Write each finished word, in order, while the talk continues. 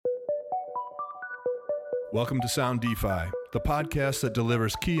Welcome to Sound DeFi, the podcast that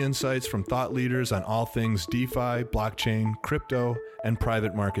delivers key insights from thought leaders on all things DeFi, blockchain, crypto, and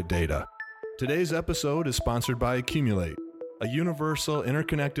private market data. Today's episode is sponsored by Accumulate, a universal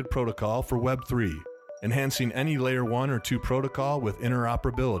interconnected protocol for Web3, enhancing any layer 1 or 2 protocol with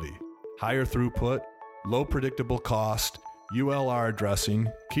interoperability, higher throughput, low predictable cost, ULR addressing,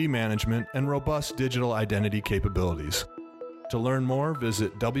 key management, and robust digital identity capabilities. To learn more,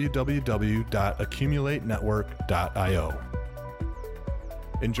 visit www.accumulatenetwork.io.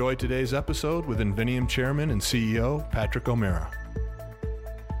 Enjoy today's episode with Inveniam Chairman and CEO Patrick O'Meara.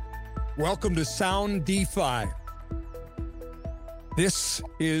 Welcome to Sound DeFi. This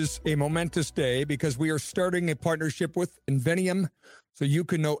is a momentous day because we are starting a partnership with Inveniam so you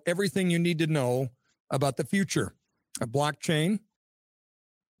can know everything you need to know about the future of blockchain.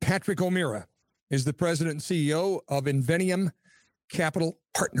 Patrick O'Meara is the president and CEO of Inveniam Capital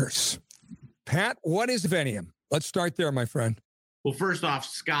Partners. Pat, what is Inveniam? Let's start there, my friend. Well, first off,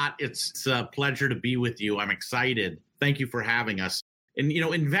 Scott, it's a pleasure to be with you. I'm excited. Thank you for having us. And,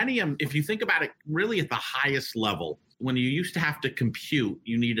 Inveniam, if you think about it really at the highest level, when you used to have to compute,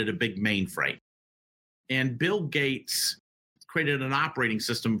 you needed a big mainframe. And Bill Gates created an operating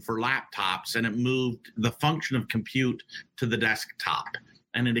system for laptops, and it moved the function of compute to the desktop.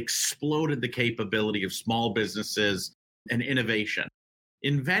 And it exploded the capability of small businesses and innovation.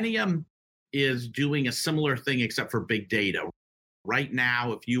 Inveniam is doing a similar thing except for big data. Right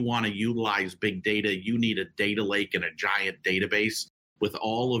now, if you want to utilize big data, you need a data lake and a giant database with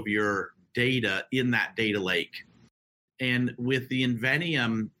all of your data in that data lake. And with the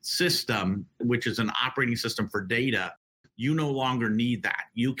Inveniam system, which is an operating system for data, you no longer need that.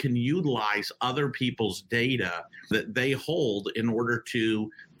 You can utilize other people's data that they hold in order to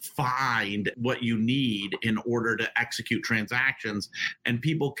find what you need in order to execute transactions. And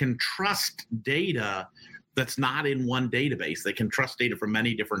people can trust data that's not in one database. They can trust data from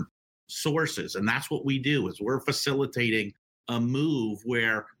many different sources. And that's what we do, is we're facilitating a move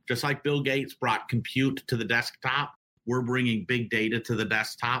where, just like Bill Gates brought compute to the desktop, we're bringing big data to the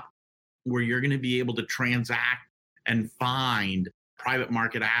desktop, where you're going to be able to transact and find private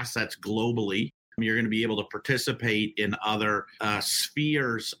market assets globally. You're going to be able to participate in other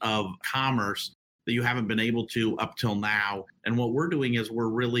spheres of commerce that you haven't been able to up till now. And what we're doing is we're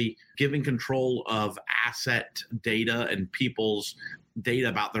really giving control of asset data and people's data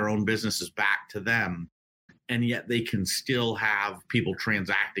about their own businesses back to them. And yet they can still have people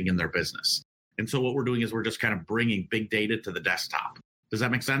transacting in their business. And so what we're doing is we're just kind of bringing big data to the desktop. Does that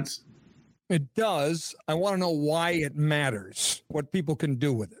make sense? It does. I want to know why it matters, what people can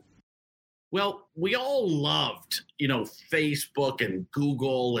do with it. Well, we all loved, Facebook and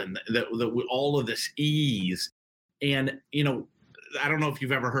Google and all of this ease. And, I don't know if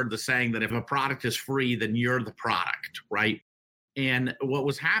you've ever heard the saying that if a product is free, then you're the product, right? And what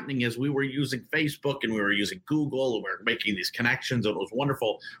was happening is we were using Facebook and we were using Google and we were making these connections and it was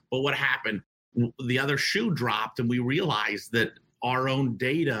wonderful. But what happened? The other shoe dropped and we realized that our own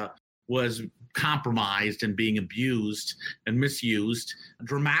data was compromised and being abused and misused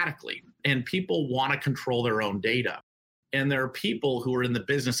dramatically. And people want to control their own data. And there are people who are in the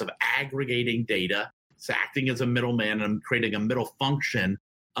business of aggregating data, it's acting as a middleman and creating a middle function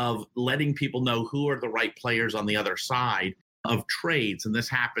of letting people know who are the right players on the other side of trades. And this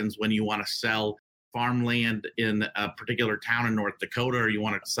happens when you want to sell farmland in a particular town in North Dakota, or you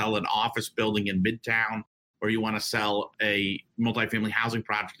want to sell an office building in Midtown, or you want to sell a multifamily housing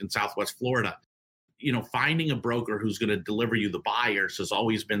project in Southwest Florida. Finding a broker who's going to deliver you the buyers has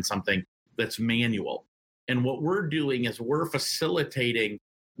always been something that's manual. And what we're doing is we're facilitating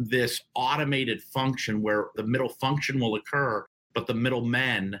this automated function where the middle function will occur, but the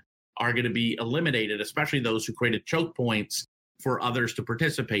middlemen are going to be eliminated, especially those who created choke points for others to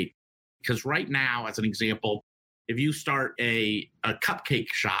participate. Because right now, as an example, if you start a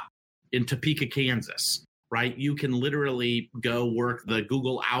cupcake shop in Topeka, Kansas, right? You can literally go work the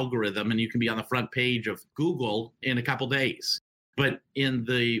Google algorithm and you can be on the front page of Google in a couple days. But in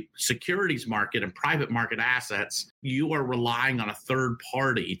the securities market and private market assets, you are relying on a third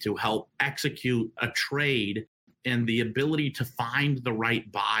party to help execute a trade, and the ability to find the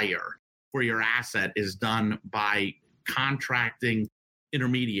right buyer for your asset is done by contracting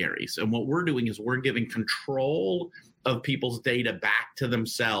intermediaries. And what we're doing is we're giving control of people's data back to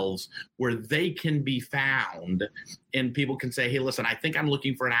themselves where they can be found, and people can say, hey, listen, I think I'm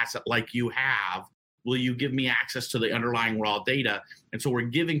looking for an asset like you have. Will you give me access to the underlying raw data? And so we're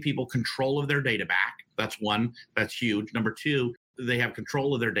giving people control of their data back. That's one, that's huge. Number two, they have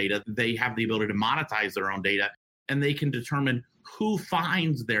control of their data. They have the ability to monetize their own data, and they can determine who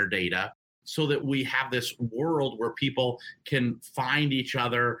finds their data so that we have this world where people can find each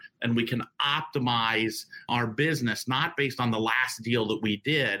other and we can optimize our business, not based on the last deal that we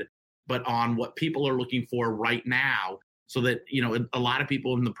did, but on what people are looking for right now. So that, a lot of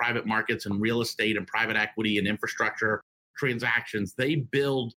people in the private markets and real estate and private equity and infrastructure transactions, they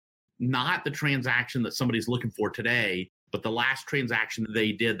build not the transaction that somebody's looking for today, but the last transaction that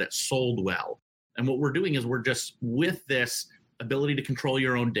they did that sold well. And what we're doing is we're just, with this ability to control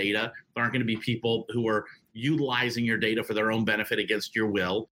your own data, there aren't going to be people who are utilizing your data for their own benefit against your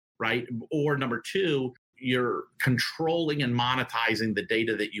will, right? Or number two, you're controlling and monetizing the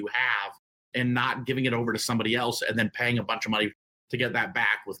data that you have and not giving it over to somebody else and then paying a bunch of money to get that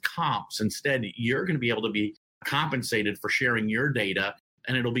back with comps. Instead, you're going to be able to be compensated for sharing your data,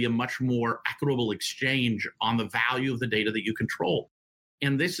 and it'll be a much more equitable exchange on the value of the data that you control.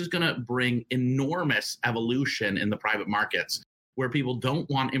 And this is going to bring enormous evolution in the private markets, where people don't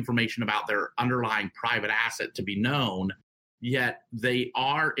want information about their underlying private asset to be known, yet they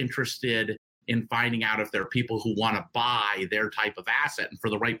are interested in finding out if there are people who want to buy their type of asset, and for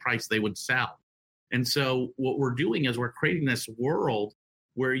the right price they would sell. And so what we're doing is we're creating this world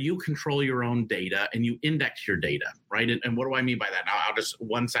where you control your own data and you index your data, right? And what do I mean by that? Now, I'll just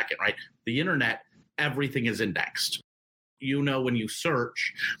 1 second, right? The internet, everything is indexed. When you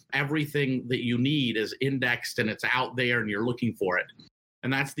search, everything that you need is indexed and it's out there and you're looking for it.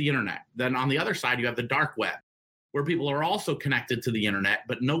 And that's the internet. Then on the other side, you have the dark web, where people are also connected to the internet,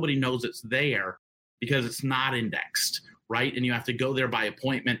 but nobody knows it's there because it's not indexed, right? And you have to go there by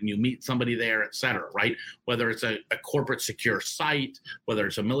appointment and you meet somebody there, et cetera, right? Whether it's a corporate secure site, whether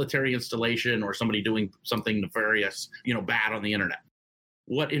it's a military installation or somebody doing something nefarious, bad on the internet.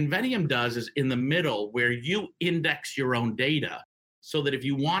 What Inveniam does is in the middle, where you index your own data so that if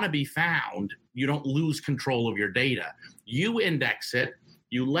you want to be found, you don't lose control of your data. You index it,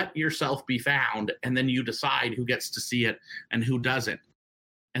 you let yourself be found, and then you decide who gets to see it and who doesn't.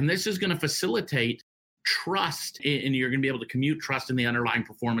 And this is going to facilitate trust, and you're going to be able to commute trust in the underlying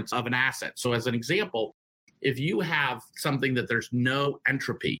performance of an asset. So as an example, if you have something that there's no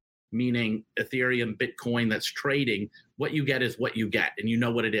entropy, meaning Ethereum, Bitcoin that's trading, what you get is what you get, and you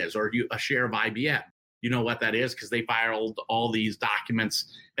know what it is. Or a share of IBM, you know what that is because they filed all these documents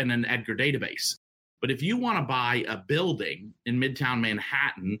in an Edgar database. But if you want to buy a building in Midtown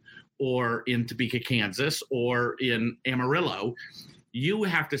Manhattan or in Topeka, Kansas, or in Amarillo, you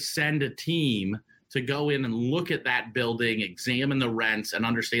have to send a team to go in and look at that building, examine the rents, and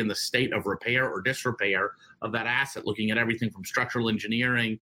understand the state of repair or disrepair of that asset, looking at everything from structural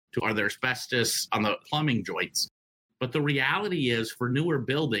engineering to are there asbestos on the plumbing joints. But the reality is, for newer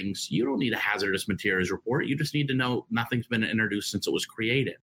buildings, you don't need a hazardous materials report. You just need to know nothing's been introduced since it was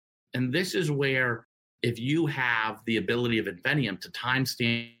created. And this is where, if you have the ability of Inveniam to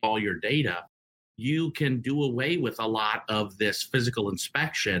timestamp all your data, you can do away with a lot of this physical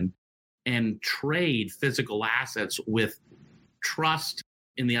inspection and trade physical assets with trust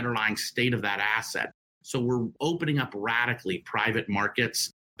in the underlying state of that asset. So we're opening up radically private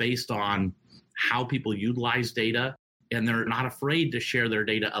markets based on how people utilize data, and they're not afraid to share their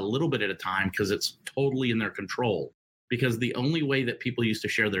data a little bit at a time because it's totally in their control. Because the only way that people used to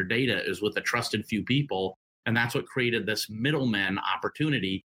share their data is with a trusted few people, and that's what created this middleman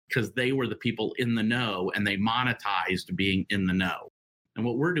opportunity, because they were the people in the know and they monetized being in the know. And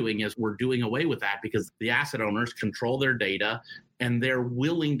what we're doing is we're doing away with that because the asset owners control their data and they're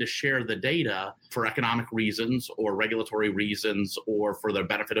willing to share the data for economic reasons or regulatory reasons or for the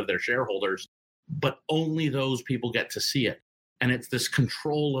benefit of their shareholders, but only those people get to see it. And it's this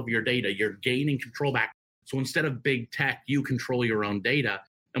control of your data. You're gaining control back. So instead of big tech, you control your own data.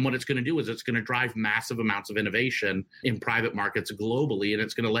 And what it's going to do is it's going to drive massive amounts of innovation in private markets globally, and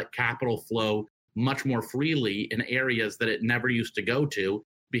it's going to let capital flow much more freely in areas that it never used to go to,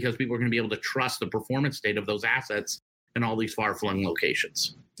 because people are going to be able to trust the performance state of those assets in all these far-flung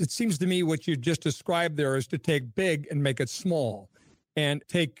locations. It seems to me what you just described there is to take big and make it small, and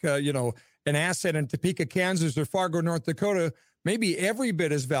take, an asset in Topeka, Kansas, or Fargo, North Dakota, maybe every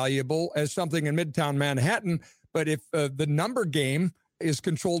bit as valuable as something in Midtown Manhattan. But if the number game is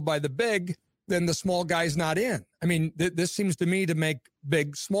controlled by the big, then the small guy's not in. I mean, this seems to me to make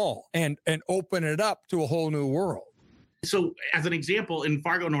big small and open it up to a whole new world. So as an example, in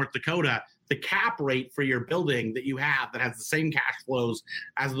Fargo, North Dakota, the cap rate for your building that you have that has the same cash flows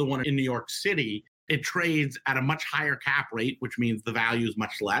as the one in New York City, it trades at a much higher cap rate, which means the value is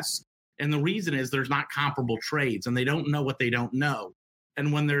much less. And the reason is there's not comparable trades, and they don't know what they don't know.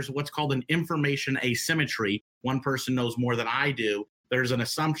 And when there's what's called an information asymmetry, one person knows more than I do, there's an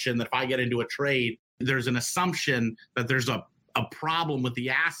assumption that if I get into a trade, there's an assumption that there's a problem with the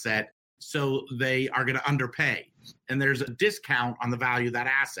asset. So they are going to underpay. And there's a discount on the value of that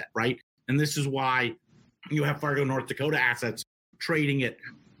asset, right? And this is why you have Fargo, North Dakota assets trading at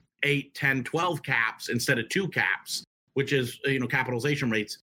 8, 10, 12 caps instead of 2 caps, which is, capitalization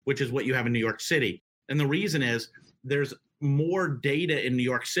rates, which is what you have in New York City. And the reason is there's more data in New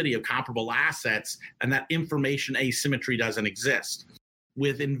York City of comparable assets, and that information asymmetry doesn't exist.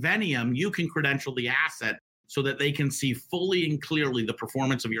 With Inveniam, you can credential the asset so that they can see fully and clearly the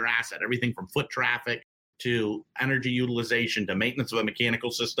performance of your asset, everything from foot traffic to energy utilization to maintenance of a mechanical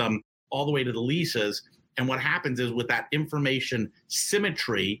system, all the way to the leases. And what happens is with that information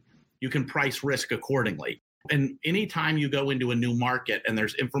symmetry, you can price risk accordingly. And anytime you go into a new market and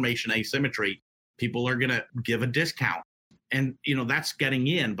there's information asymmetry, people are going to give a discount. And, that's getting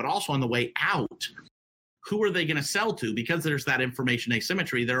in, but also on the way out, who are they going to sell to? Because there's that information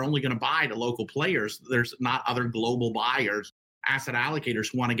asymmetry, they're only going to buy to local players. There's not other global buyers, asset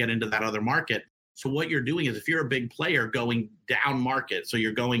allocators who want to get into that other market. So what you're doing is if you're a big player going down market, so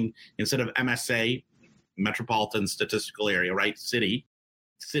you're going instead of MSA, metropolitan statistical area, right? City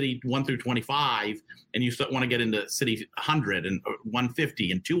 1 through 25, and you want to get into city 100 and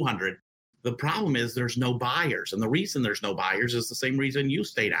 150 and 200. The problem is there's no buyers. And the reason there's no buyers is the same reason you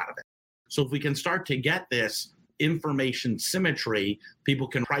stayed out of it. So if we can start to get this information symmetry, people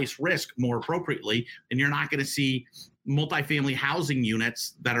can price risk more appropriately, and you're not going to see multifamily housing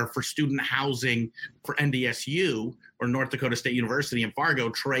units that are for student housing for NDSU or North Dakota State University and Fargo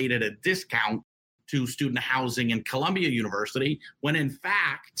trade at a discount to student housing in Columbia University, when in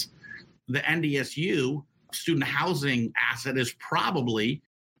fact, the NDSU student housing asset is probably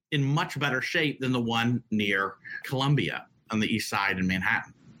in much better shape than the one near Columbia on the east side in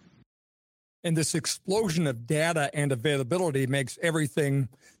Manhattan. And this explosion of data and availability makes everything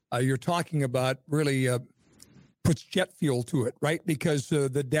you're talking about really puts jet fuel to it, right? Because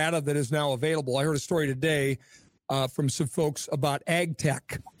the data that is now available, I heard a story today from some folks about ag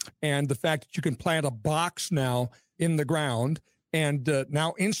tech and the fact that you can plant a box now in the ground. And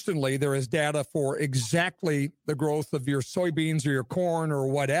now instantly there is data for exactly the growth of your soybeans or your corn or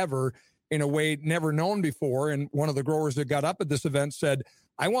whatever in a way never known before. And one of the growers that got up at this event said,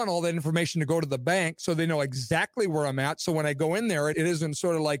 I want all that information to go to the bank so they know exactly where I'm at. So when I go in there, it isn't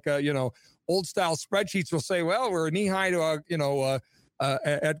sort of like, old style spreadsheets will say, well, we're knee high to,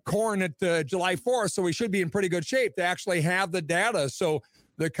 at corn at July 4th. So we should be in pretty good shape to actually have the data. So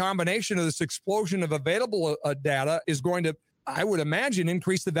the combination of this explosion of available data is going to, I would imagine,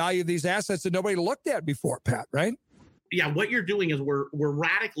 increase the value of these assets that nobody looked at before, Pat, right? Yeah, what you're doing is we're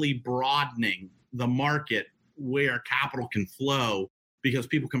radically broadening the market where capital can flow because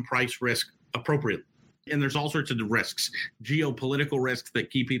people can price risk appropriately. And there's all sorts of risks, geopolitical risks that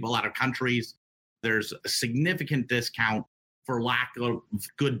keep people out of countries. There's a significant discount for lack of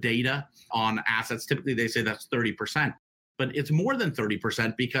good data on assets. Typically, they say that's 30%. But it's more than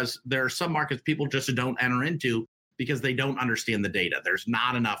 30% because there are some markets people just don't enter into because they don't understand the data. There's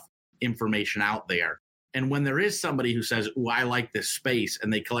not enough information out there. And when there is somebody who says, oh, I like this space,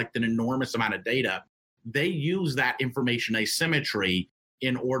 and they collect an enormous amount of data, they use that information asymmetry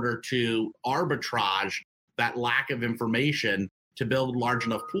in order to arbitrage that lack of information to build large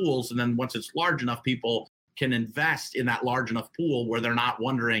enough pools. And then once it's large enough, people can invest in that large enough pool where they're not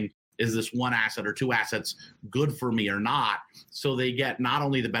wondering, is this one asset or two assets good for me or not? So they get not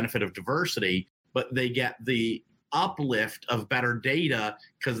only the benefit of diversity, but they get the uplift of better data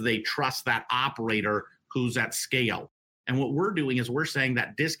because they trust that operator who's at scale. And what we're doing is we're saying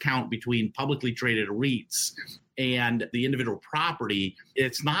that discount between publicly traded REITs and the individual property,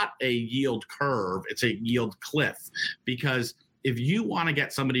 it's not a yield curve, it's a yield cliff. Because if you want to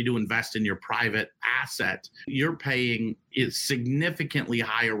get somebody to invest in your private asset, you're paying significantly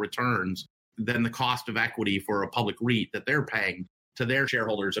higher returns than the cost of equity for a public REIT that they're paying to their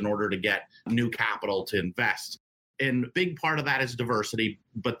shareholders in order to get new capital to invest. And a big part of that is diversity,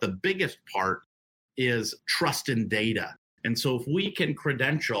 but the biggest part is trust in data. And so if we can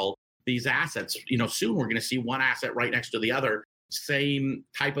credential these assets, soon we're going to see one asset right next to the other, same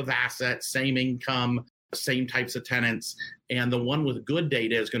type of asset, same income, same types of tenants. And the one with good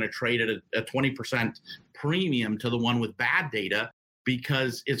data is going to trade at a 20% premium to the one with bad data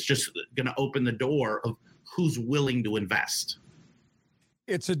because it's just going to open the door of who's willing to invest.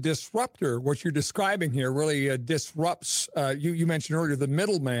 It's a disruptor. What you're describing here really disrupts, you mentioned earlier, the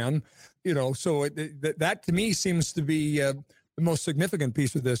middleman, so that to me seems to be the most significant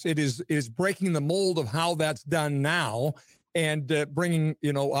piece of this. It is breaking the mold of how that's done now and bringing,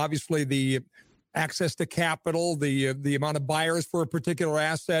 obviously the access to capital, the amount of buyers for a particular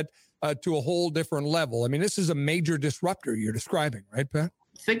asset to a whole different level. I mean, this is a major disruptor you're describing, right, Pat?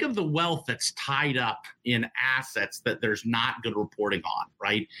 think of the wealth that's tied up in assets that there's not good reporting on,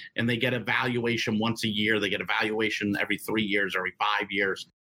 right? And they get a valuation once a year. They get a valuation every 3 years, every 5 years.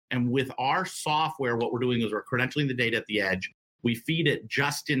 And with our software, what we're doing is we're credentialing the data at the edge. We feed it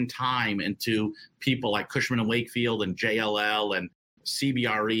just in time into people like Cushman & Wakefield and JLL and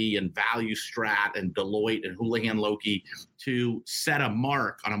CBRE and ValueStrat and Deloitte and Houlihan Lokey to set a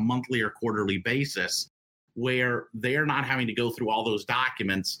mark on a monthly or quarterly basis where they're not having to go through all those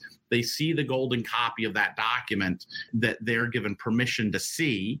documents. They see the golden copy of that document that they're given permission to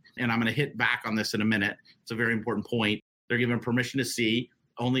see. And I'm going to hit back on this in a minute. It's a very important point. They're given permission to see.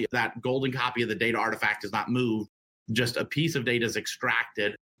 Only that golden copy of the data artifact is not moved. Just a piece of data is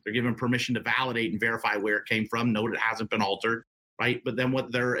extracted. They're given permission to validate and verify where it came from. Note it hasn't been altered. Right. But then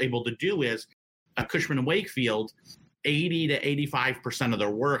what they're able to do is Cushman & Wakefield, 80 to 85% of their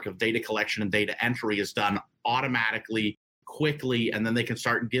work of data collection and data entry is done automatically, quickly, and then they can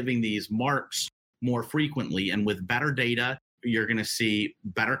start giving these marks more frequently. And with better data, you're going to see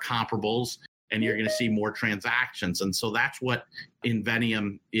better comparables and you're going to see more transactions. And so that's what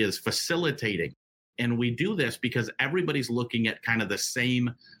Inveniam is facilitating. And we do this because everybody's looking at kind of the same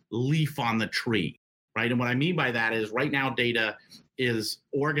leaf on the tree. Right. And what I mean by that is right now data is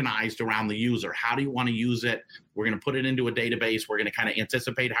organized around the user. How do you want to use it? We're going to put it into a database. We're going to kind of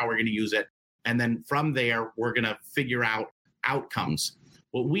anticipate how we're going to use it. And then from there, we're going to figure out outcomes.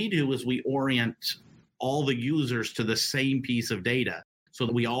 What we do is we orient all the users to the same piece of data so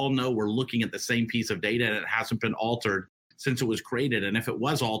that we all know we're looking at the same piece of data and it hasn't been altered since it was created. And if it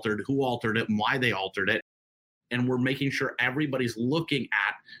was altered, who altered it and why they altered it. And we're making sure everybody's looking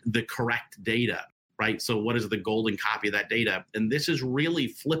at the correct data. Right. So what is the golden copy of that data? And this is really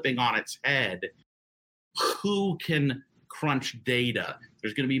flipping on its head. Who can crunch data?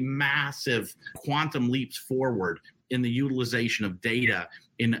 There's going to be massive quantum leaps forward in the utilization of data,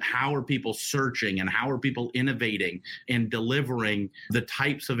 in how are people searching and how are people innovating and delivering the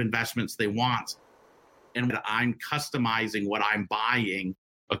types of investments they want. And I'm customizing what I'm buying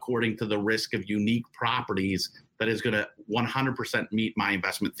according to the risk of unique properties that is going to 100% meet my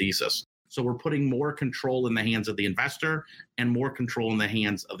investment thesis. So we're putting more control in the hands of the investor and more control in the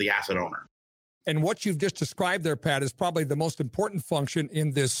hands of the asset owner. And what you've just described there, Pat, is probably the most important function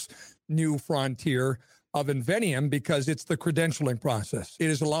in this new frontier of Inveniam because it's the credentialing process. It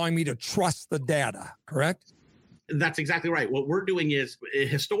is allowing me to trust the data, correct? That's exactly right. What we're doing is,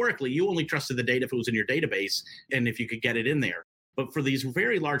 historically, you only trusted the data if it was in your database and if you could get it in there. But for these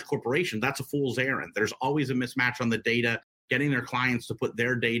very large corporations, that's a fool's errand. There's always a mismatch on the data. Getting their clients to put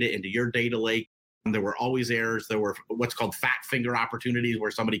their data into your data lake. And there were always errors. There were what's called fat finger opportunities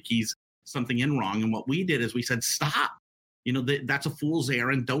where somebody keys something in wrong. And what we did is we said, stop. That's a fool's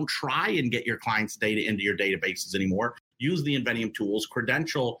errand. Don't try and get your clients' data into your databases anymore. Use the Inveniam tools,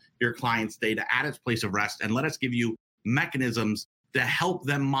 credential your clients' data at its place of rest, and let us give you mechanisms to help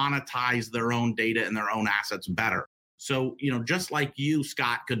them monetize their own data and their own assets better. So, just like you,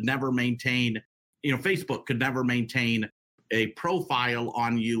 Scott, could never maintain, Facebook could never maintain a profile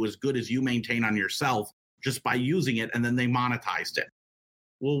on you as good as you maintain on yourself just by using it, and then they monetized it.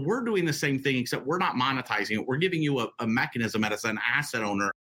 Well, we're doing the same thing, except we're not monetizing it. We're giving you a mechanism as an asset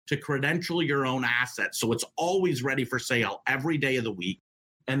owner to credential your own assets. So it's always ready for sale every day of the week.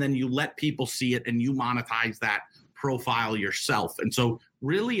 And then you let people see it and you monetize that profile yourself. And so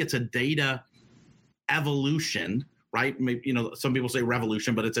really it's a data evolution, right? Maybe, some people say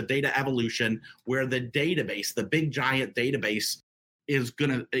revolution, but it's a data evolution where the database, the big giant database is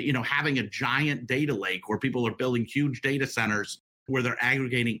going to, having a giant data lake where people are building huge data centers where they're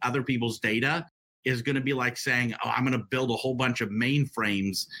aggregating other people's data is going to be like saying, oh, I'm going to build a whole bunch of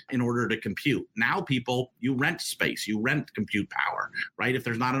mainframes in order to compute. Now people, you rent space, you rent compute power, right? If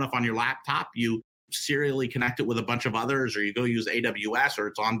there's not enough on your laptop, you serially connect it with a bunch of others, or you go use AWS, or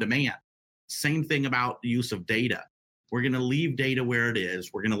it's on demand. Same thing about the use of data. We're going to leave data where it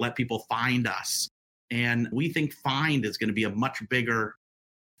is. We're going to let people find us. And we think find is going to be a much bigger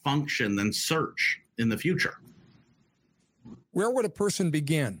function than search in the future. Where would a person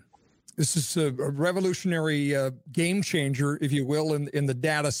begin? This is a revolutionary game changer, if you will, in the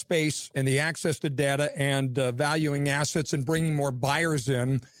data space and the access to data and valuing assets and bringing more buyers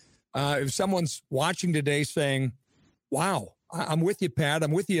in. If someone's watching today saying, wow, I'm with you, Pat,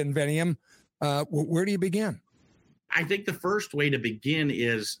 I'm with you, Inveniam, where do you begin? I think the first way to begin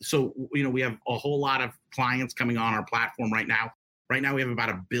is, we have a whole lot of clients coming on our platform right now. Right now, we have about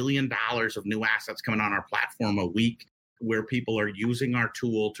 $1 billion of new assets coming on our platform a week, where people are using our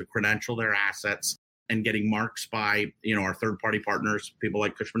tool to credential their assets and getting marks by, our third-party partners, people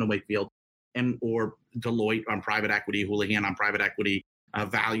like Cushman & Wakefield or Deloitte on private equity, Houlihan on private equity,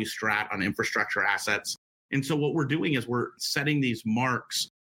 value strat on infrastructure assets. And so what we're doing is we're setting these marks.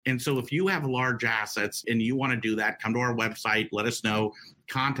 And so if you have large assets and you want to do that, come to our website, let us know,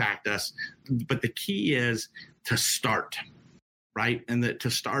 contact us. But the key is to start, right? And to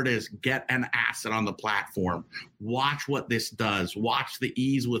start is get an asset on the platform. Watch what this does. Watch the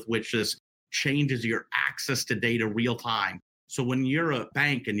ease with which this changes your access to data real time. So when you're a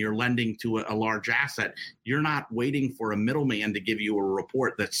bank and you're lending to a large asset, you're not waiting for a middleman to give you a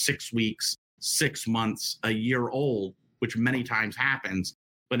report that's 6 weeks, 6 months, a year old, which many times happens.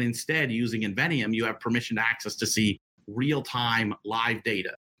 But instead, using Inveniam, you have permission to access to see real-time live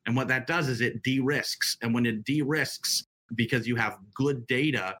data. And what that does is it de-risks. And when it de-risks, because you have good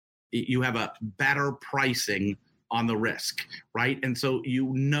data, you have a better pricing on the risk, right? And so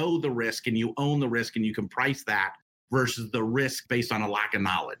you know the risk and you own the risk and you can price that versus the risk based on a lack of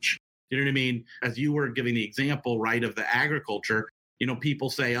knowledge. You know what I mean? As you were giving the example, right, of the agriculture, people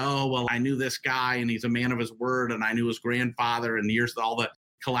say, oh, well, I knew this guy and he's a man of his word and I knew his grandfather and here's all the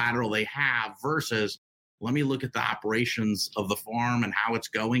collateral they have versus let me look at the operations of the farm and how it's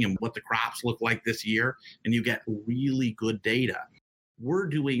going and what the crops look like this year. And you get really good data. We're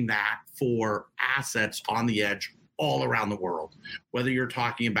doing that for assets on the edge all around the world, whether you're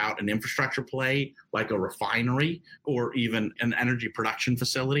talking about an infrastructure play like a refinery or even an energy production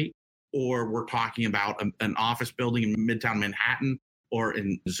facility, or we're talking about an office building in Midtown Manhattan or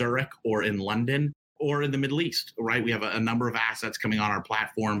in Zurich or in London or in the Middle East, right? We have a number of assets coming on our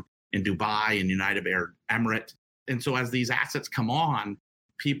platform in Dubai and United Arab Emirates. And so as these assets come on,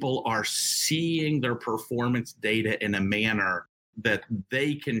 people are seeing their performance data in a manner that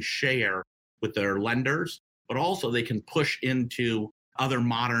they can share with their lenders, but also they can push into other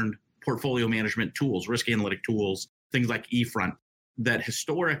modern portfolio management tools, risk analytic tools, things like eFront, that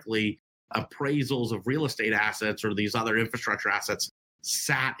historically appraisals of real estate assets or these other infrastructure assets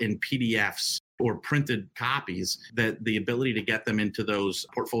sat in PDFs or printed copies, that the ability to get them into those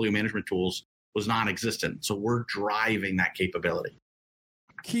portfolio management tools was non-existent. So we're driving that capability.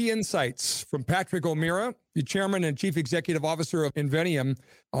 Key insights from Patrick O'Meara, the Chairman and Chief Executive Officer of Inveniam,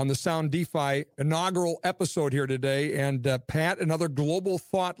 on the Sound DeFi inaugural episode here today. And Pat and other global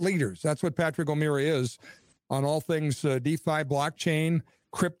thought leaders, that's what Patrick O'Meara is, on all things DeFi, blockchain,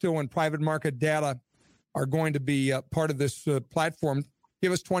 crypto, and private market data, are going to be part of this platform.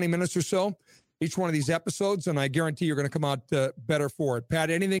 Give us 20 minutes or so, each one of these episodes, and I guarantee you're going to come out better for it. Pat,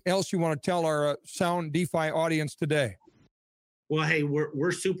 anything else you want to tell our Sound DeFi audience today? Well, hey,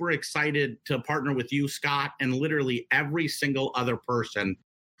 we're super excited to partner with you, Scott, and literally every single other person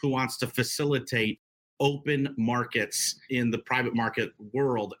who wants to facilitate open markets in the private market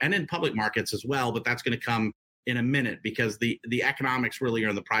world and in public markets as well. But that's going to come in a minute because the economics really are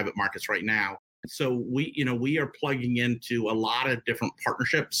in the private markets right now. So we are plugging into a lot of different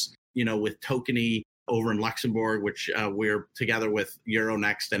partnerships, with Tokeny over in Luxembourg, which we're together with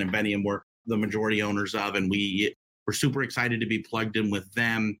Euronext and Inveniam, we're the majority owners of, and we're super excited to be plugged in with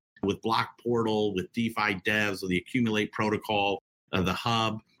them, with Block Portal, with DeFi Devs, with the Accumulate protocol, the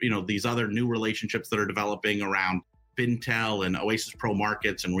Hub, these other new relationships that are developing around Bintel and Oasis Pro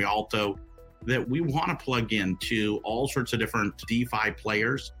Markets and Rialto, that we want to plug into all sorts of different DeFi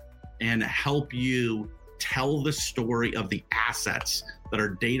players and help you tell the story of the assets that are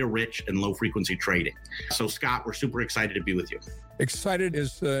data rich and low frequency trading. So Scott, we're super excited to be with you. Excited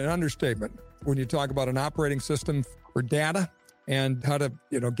is an understatement when you talk about an operating system for data and how to,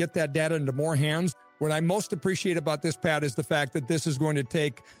 get that data into more hands. What I most appreciate about this, Pat, is the fact that this is going to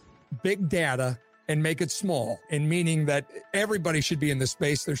take big data and make it small, and meaning that everybody should be in this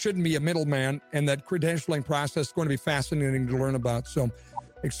space. There shouldn't be a middleman, and that credentialing process is going to be fascinating to learn about. So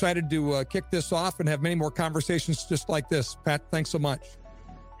excited to kick this off and have many more conversations just like this. Pat, thanks so much.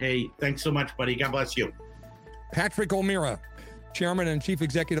 Hey, thanks so much, buddy. God bless you. Patrick O'Meara, Chairman and Chief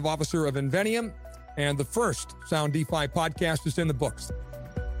Executive Officer of Inveniam, and the first Sound DeFi podcast is in the books.